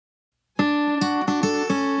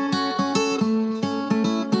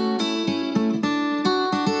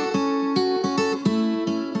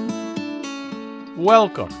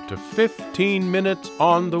Welcome to 15 Minutes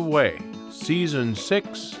on the Way, Season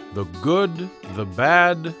 6, The Good, the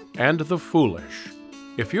Bad, and the Foolish.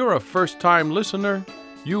 If you're a first-time listener,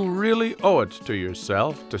 you really owe it to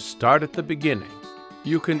yourself to start at the beginning.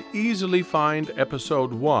 You can easily find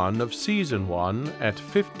Episode 1 of Season 1 at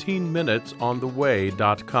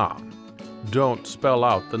 15minutesontheway.com. Don't spell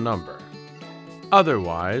out the number.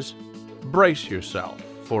 Otherwise, brace yourself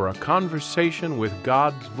for a conversation with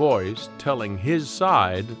God's voice telling His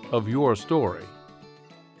side of your story.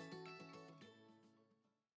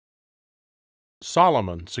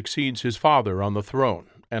 Solomon succeeds his father on the throne,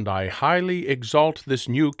 and I highly exalt this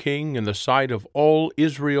new king in the sight of all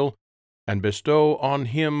Israel, and bestow on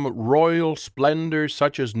him royal splendor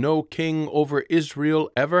such as no king over Israel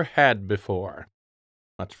ever had before.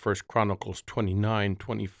 That's 1 Chronicles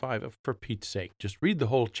 29:25. For Pete's sake, just read the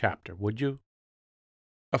whole chapter, would you?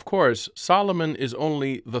 Of course, Solomon is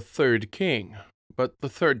only the third king, but the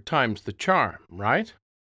third time's the charm, right?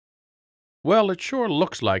 Well, it sure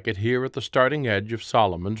looks like it here at the starting edge of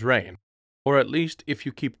Solomon's reign, or at least if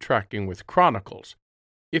you keep tracking with Chronicles.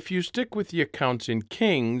 If you stick with the accounts in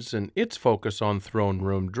Kings and its focus on throne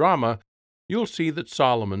room drama, you'll see that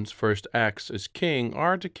Solomon's first acts as king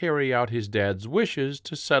are to carry out his dad's wishes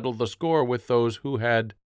to settle the score with those who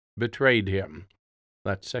had betrayed him.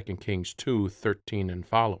 That's 2 Kings 2:13 and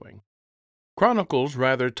following. Chronicles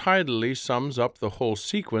rather tidily sums up the whole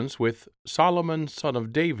sequence with Solomon, son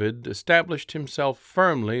of David, established himself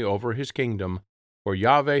firmly over his kingdom, for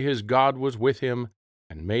Yahweh his God was with him,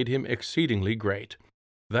 and made him exceedingly great.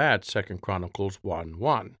 That's 2 Chronicles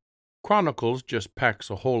 1:1. Chronicles just packs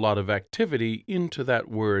a whole lot of activity into that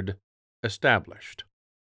word, established.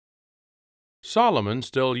 Solomon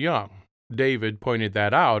still young. David pointed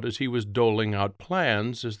that out as he was doling out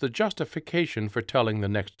plans as the justification for telling the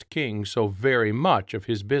next king so very much of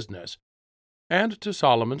his business. And to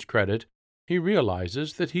Solomon's credit, he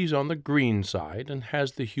realizes that he's on the green side and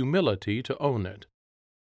has the humility to own it.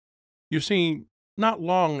 You see, not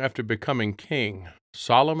long after becoming king,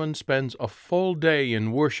 Solomon spends a full day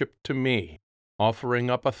in worship to me, offering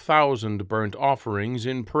up 1,000 burnt offerings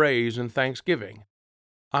in praise and thanksgiving.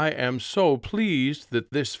 I am so pleased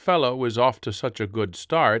that this fellow is off to such a good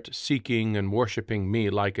start, seeking and worshiping me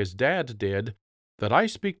like his dad did, that I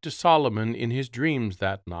speak to Solomon in his dreams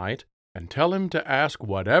that night and tell him to ask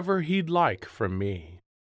whatever he'd like from me.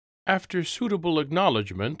 After suitable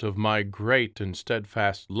acknowledgment of my great and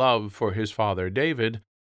steadfast love for his father David,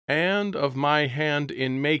 and of my hand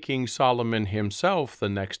in making Solomon himself the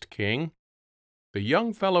next king, the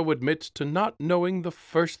young fellow admits to not knowing the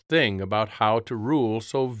first thing about how to rule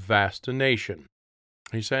so vast a nation.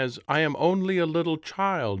 He says, "I am only a little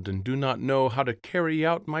child and do not know how to carry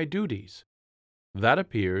out my duties." That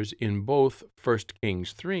appears in both 1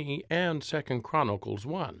 Kings 3 and 2 Chronicles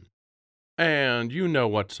 1. And you know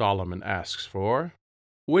what Solomon asks for: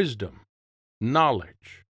 wisdom,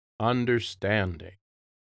 knowledge, understanding.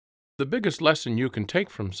 The biggest lesson you can take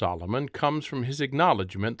from Solomon comes from his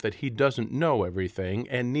acknowledgement that he doesn't know everything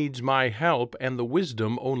and needs my help and the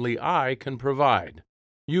wisdom only I can provide.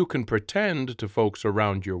 You can pretend to folks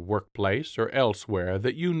around your workplace or elsewhere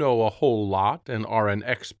that you know a whole lot and are an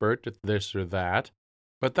expert at this or that,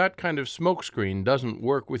 but that kind of smokescreen doesn't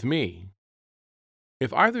work with me.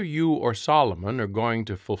 If either you or Solomon are going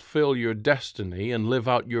to fulfill your destiny and live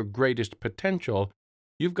out your greatest potential,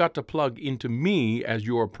 you've got to plug into me as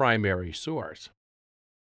your primary source.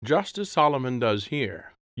 Just as Solomon does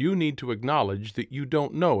here, you need to acknowledge that you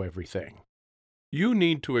don't know everything. You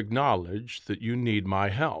need to acknowledge that you need my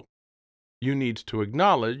help. You need to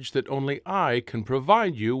acknowledge that only I can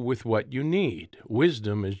provide you with what you need.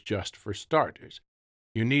 Wisdom is just for starters.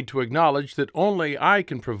 You need to acknowledge that only I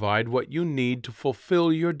can provide what you need to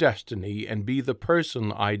fulfill your destiny and be the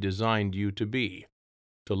person I designed you to be,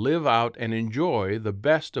 to live out and enjoy the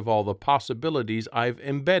best of all the possibilities I've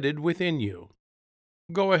embedded within you.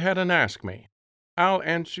 Go ahead and ask me. I'll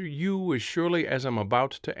answer you as surely as I'm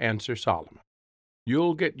about to answer Solomon.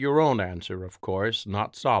 You'll get your own answer, of course,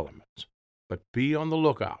 not Solomon's, but be on the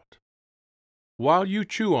lookout. While you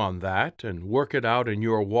chew on that and work it out in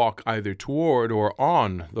your walk either toward or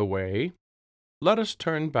on the way, let us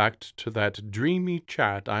turn back to that dreamy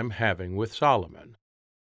chat I'm having with Solomon.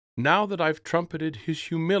 Now that I've trumpeted his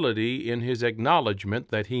humility in his acknowledgement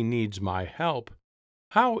that he needs my help,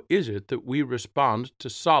 how is it that we respond to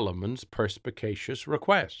Solomon's perspicacious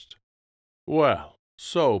request? Well,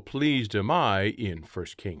 so pleased am I, in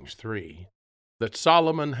 1 Kings 3, that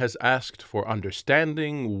Solomon has asked for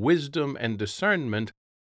understanding, wisdom, and discernment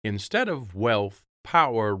instead of wealth,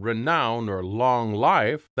 power, renown, or long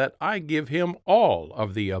life, that I give him all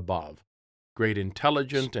of the above. great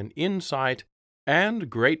intelligence and insight,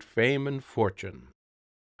 and great fame and fortune.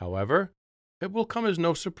 However, it will come as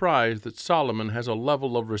no surprise that Solomon has a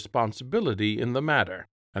level of responsibility in the matter,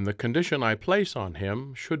 and the condition I place on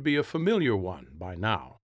him should be a familiar one by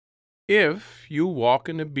now. If you walk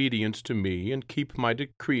in obedience to me and keep my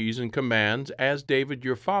decrees and commands as David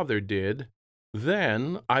your father did,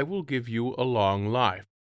 then I will give you a long life.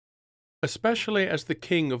 Especially as the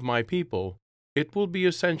king of my people, it will be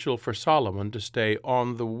essential for Solomon to stay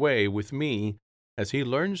on the way with me as he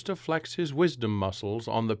learns to flex his wisdom muscles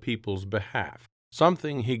on the people's behalf,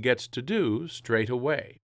 something he gets to do straight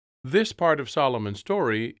away. This part of Solomon's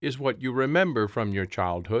story is what you remember from your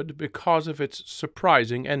childhood because of its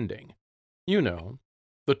surprising ending. You know,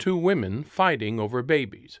 the two women fighting over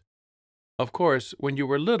babies. Of course, when you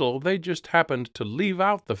were little, they just happened to leave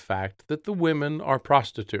out the fact that the women are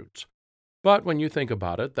prostitutes. But when you think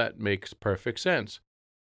about it, that makes perfect sense.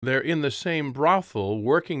 They're in the same brothel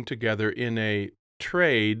working together in a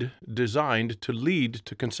trade designed to lead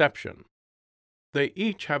to conception. They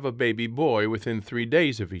each have a baby boy within 3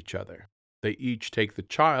 days of each other. They each take the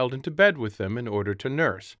child into bed with them in order to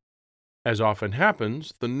nurse. As often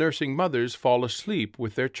happens, the nursing mothers fall asleep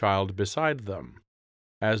with their child beside them.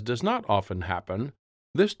 As does not often happen,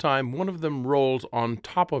 this time one of them rolls on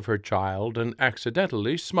top of her child and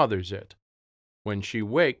accidentally smothers it. When she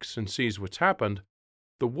wakes and sees what's happened,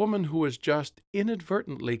 the woman who has just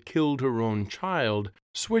inadvertently killed her own child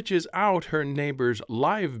switches out her neighbor's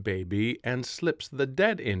live baby and slips the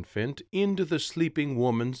dead infant into the sleeping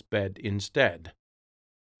woman's bed instead.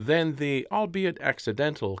 Then the, albeit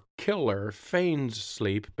accidental, killer feigns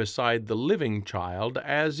sleep beside the living child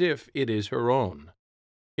as if it is her own.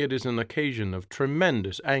 It is an occasion of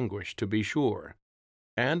tremendous anguish, to be sure,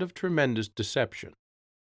 and of tremendous deception,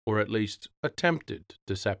 or at least attempted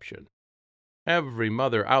deception. Every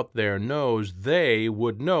mother out there knows they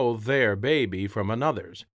would know their baby from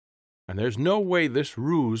another's, and there's no way this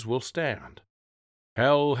ruse will stand.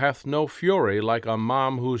 Hell hath no fury like a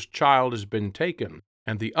mom whose child has been taken,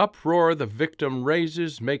 and the uproar the victim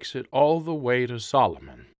raises makes it all the way to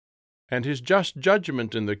Solomon. And his just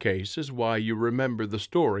judgment in the case is why you remember the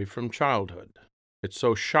story from childhood. It's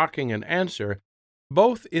so shocking an answer,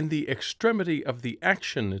 both in the extremity of the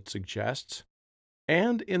action it suggests,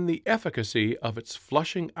 and in the efficacy of its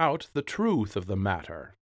flushing out the truth of the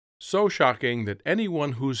matter. So shocking that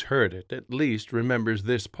anyone who's heard it at least remembers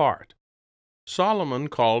this part. Solomon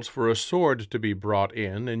calls for a sword to be brought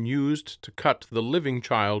in and used to cut the living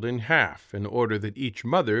child in half in order that each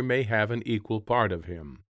mother may have an equal part of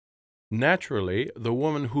him. Naturally, the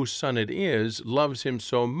woman whose son it is loves him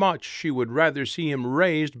so much she would rather see him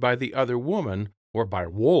raised by the other woman, or by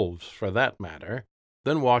wolves for that matter,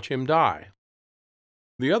 than watch him die.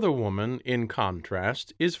 The other woman, in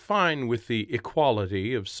contrast, is fine with the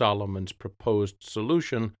equality of Solomon's proposed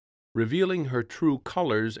solution, revealing her true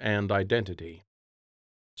colors and identity.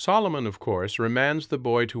 Solomon, of course, remands the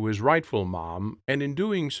boy to his rightful mom, and in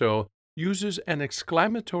doing so uses an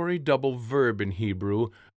exclamatory double verb in Hebrew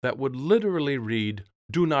that would literally read,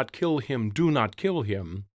 "Do not kill him, do not kill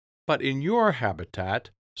him," but in your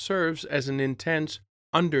habitat serves as an intense,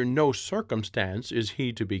 "Under no circumstance is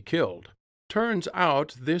he to be killed." Turns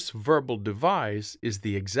out this verbal device is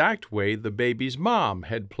the exact way the baby's mom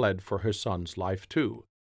had pled for her son's life, too,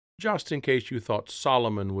 just in case you thought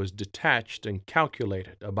Solomon was detached and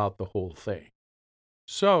calculated about the whole thing.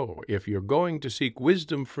 So, if you're going to seek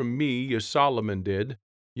wisdom from me as Solomon did,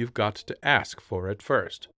 you've got to ask for it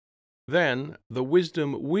first. Then, the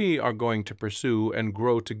wisdom we are going to pursue and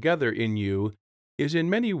grow together in you is in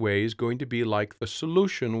many ways going to be like the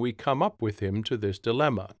solution we come up with him to this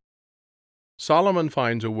dilemma. Solomon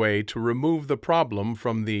finds a way to remove the problem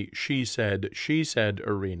from the she said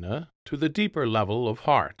arena to the deeper level of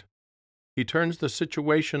heart. He turns the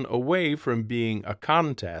situation away from being a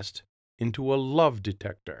contest into a love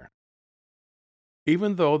detector.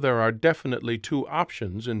 Even though there are definitely two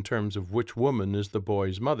options in terms of which woman is the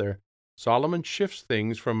boy's mother, Solomon shifts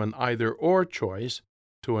things from an either-or choice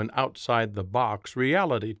to an outside-the-box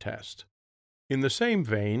reality test. In the same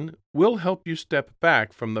vein, we'll help you step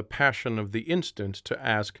back from the passion of the instant to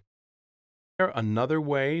ask, is there another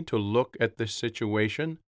way to look at this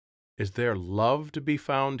situation? Is there love to be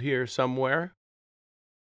found here somewhere?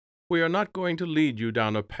 We are not going to lead you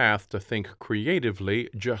down a path to think creatively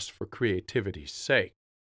just for creativity's sake,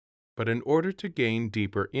 but in order to gain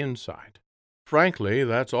deeper insight. Frankly,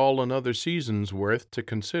 that's all another season's worth to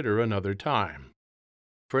consider another time.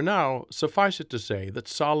 For now, suffice it to say that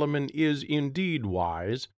Solomon is indeed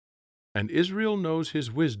wise, and Israel knows his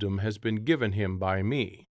wisdom has been given him by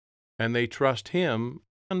me, and they trust him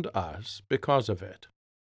and us because of it.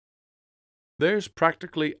 There's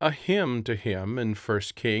practically a hymn to him in 1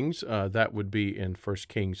 Kings. That would be in 1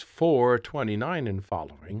 Kings 4:29 and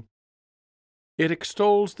following. It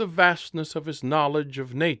extols the vastness of his knowledge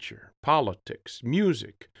of nature, politics,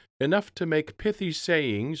 music, enough to make pithy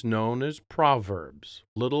sayings known as proverbs,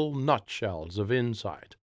 little nutshells of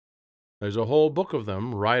insight. There's a whole book of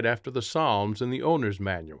them right after the Psalms in the owner's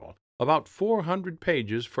manual, about 400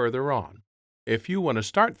 pages further on. If you want to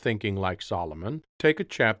start thinking like Solomon, take a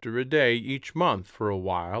chapter a day each month for a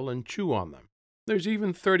while and chew on them. There's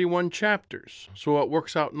even 31 chapters, so it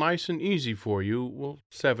works out nice and easy for you,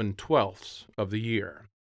 7/12 of the year.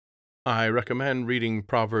 I recommend reading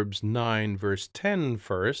Proverbs 9, verse 10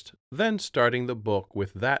 first, then starting the book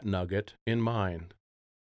with that nugget in mind.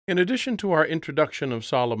 In addition to our introduction of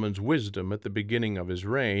Solomon's wisdom at the beginning of his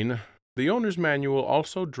reign, the owner's manual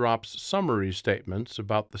also drops summary statements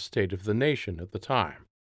about the state of the nation at the time.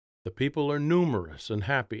 The people are numerous and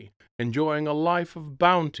happy, enjoying a life of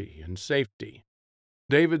bounty and safety.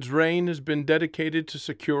 David's reign has been dedicated to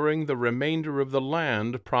securing the remainder of the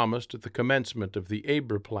land promised at the commencement of the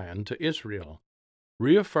Abra plan to Israel,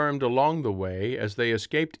 reaffirmed along the way as they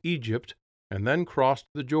escaped Egypt and then crossed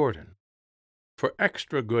the Jordan. For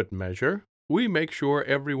extra good measure, we make sure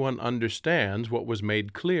everyone understands what was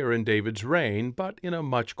made clear in David's reign, but in a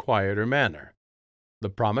much quieter manner. The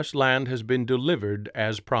promised land has been delivered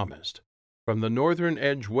as promised, from the northern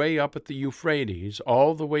edge way up at the Euphrates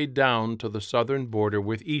all the way down to the southern border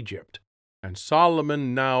with Egypt, and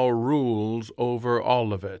Solomon now rules over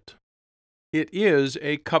all of it. It is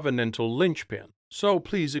a covenantal linchpin, so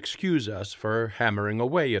please excuse us for hammering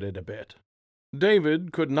away at it a bit.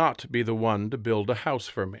 David could not be the one to build a house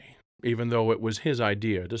for me, even though it was his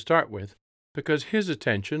idea to start with, because his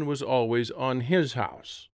attention was always on his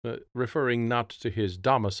house, referring not to his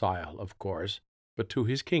domicile, of course, but to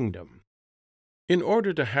his kingdom. In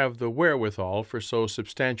order to have the wherewithal for so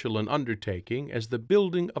substantial an undertaking as the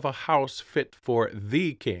building of a house fit for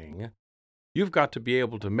the king, you've got to be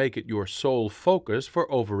able to make it your sole focus for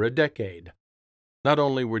over a decade. Not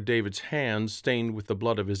only were David's hands stained with the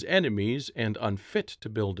blood of his enemies and unfit to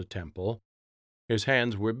build a temple, his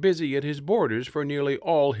hands were busy at his borders for nearly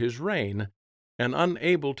all his reign, and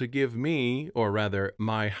unable to give me, or rather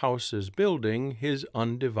my house's building, his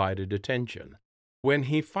undivided attention. When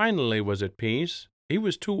he finally was at peace, he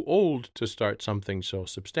was too old to start something so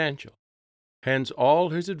substantial. Hence all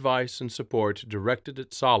his advice and support directed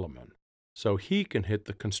at Solomon, so he can hit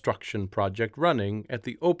the construction project running at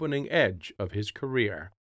the opening edge of his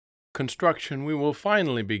career. Construction we will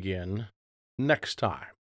finally begin next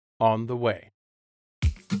time on The Way.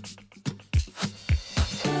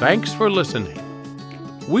 Thanks for listening.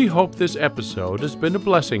 We hope this episode has been a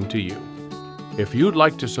blessing to you. If you'd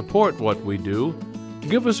like to support what we do,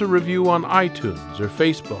 give us a review on iTunes or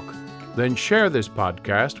Facebook, then share this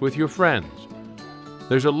podcast with your friends.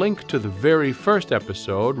 There's a link to the very first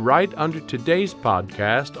episode right under today's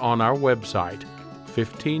podcast on our website,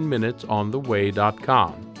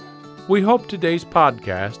 15minutesontheway.com. We hope today's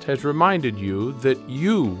podcast has reminded you that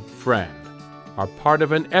you, friend, are part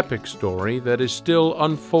of an epic story that is still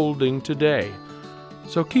unfolding today.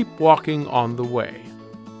 So keep walking on the way.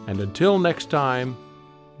 And until next time,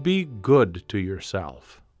 be good to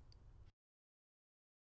yourself.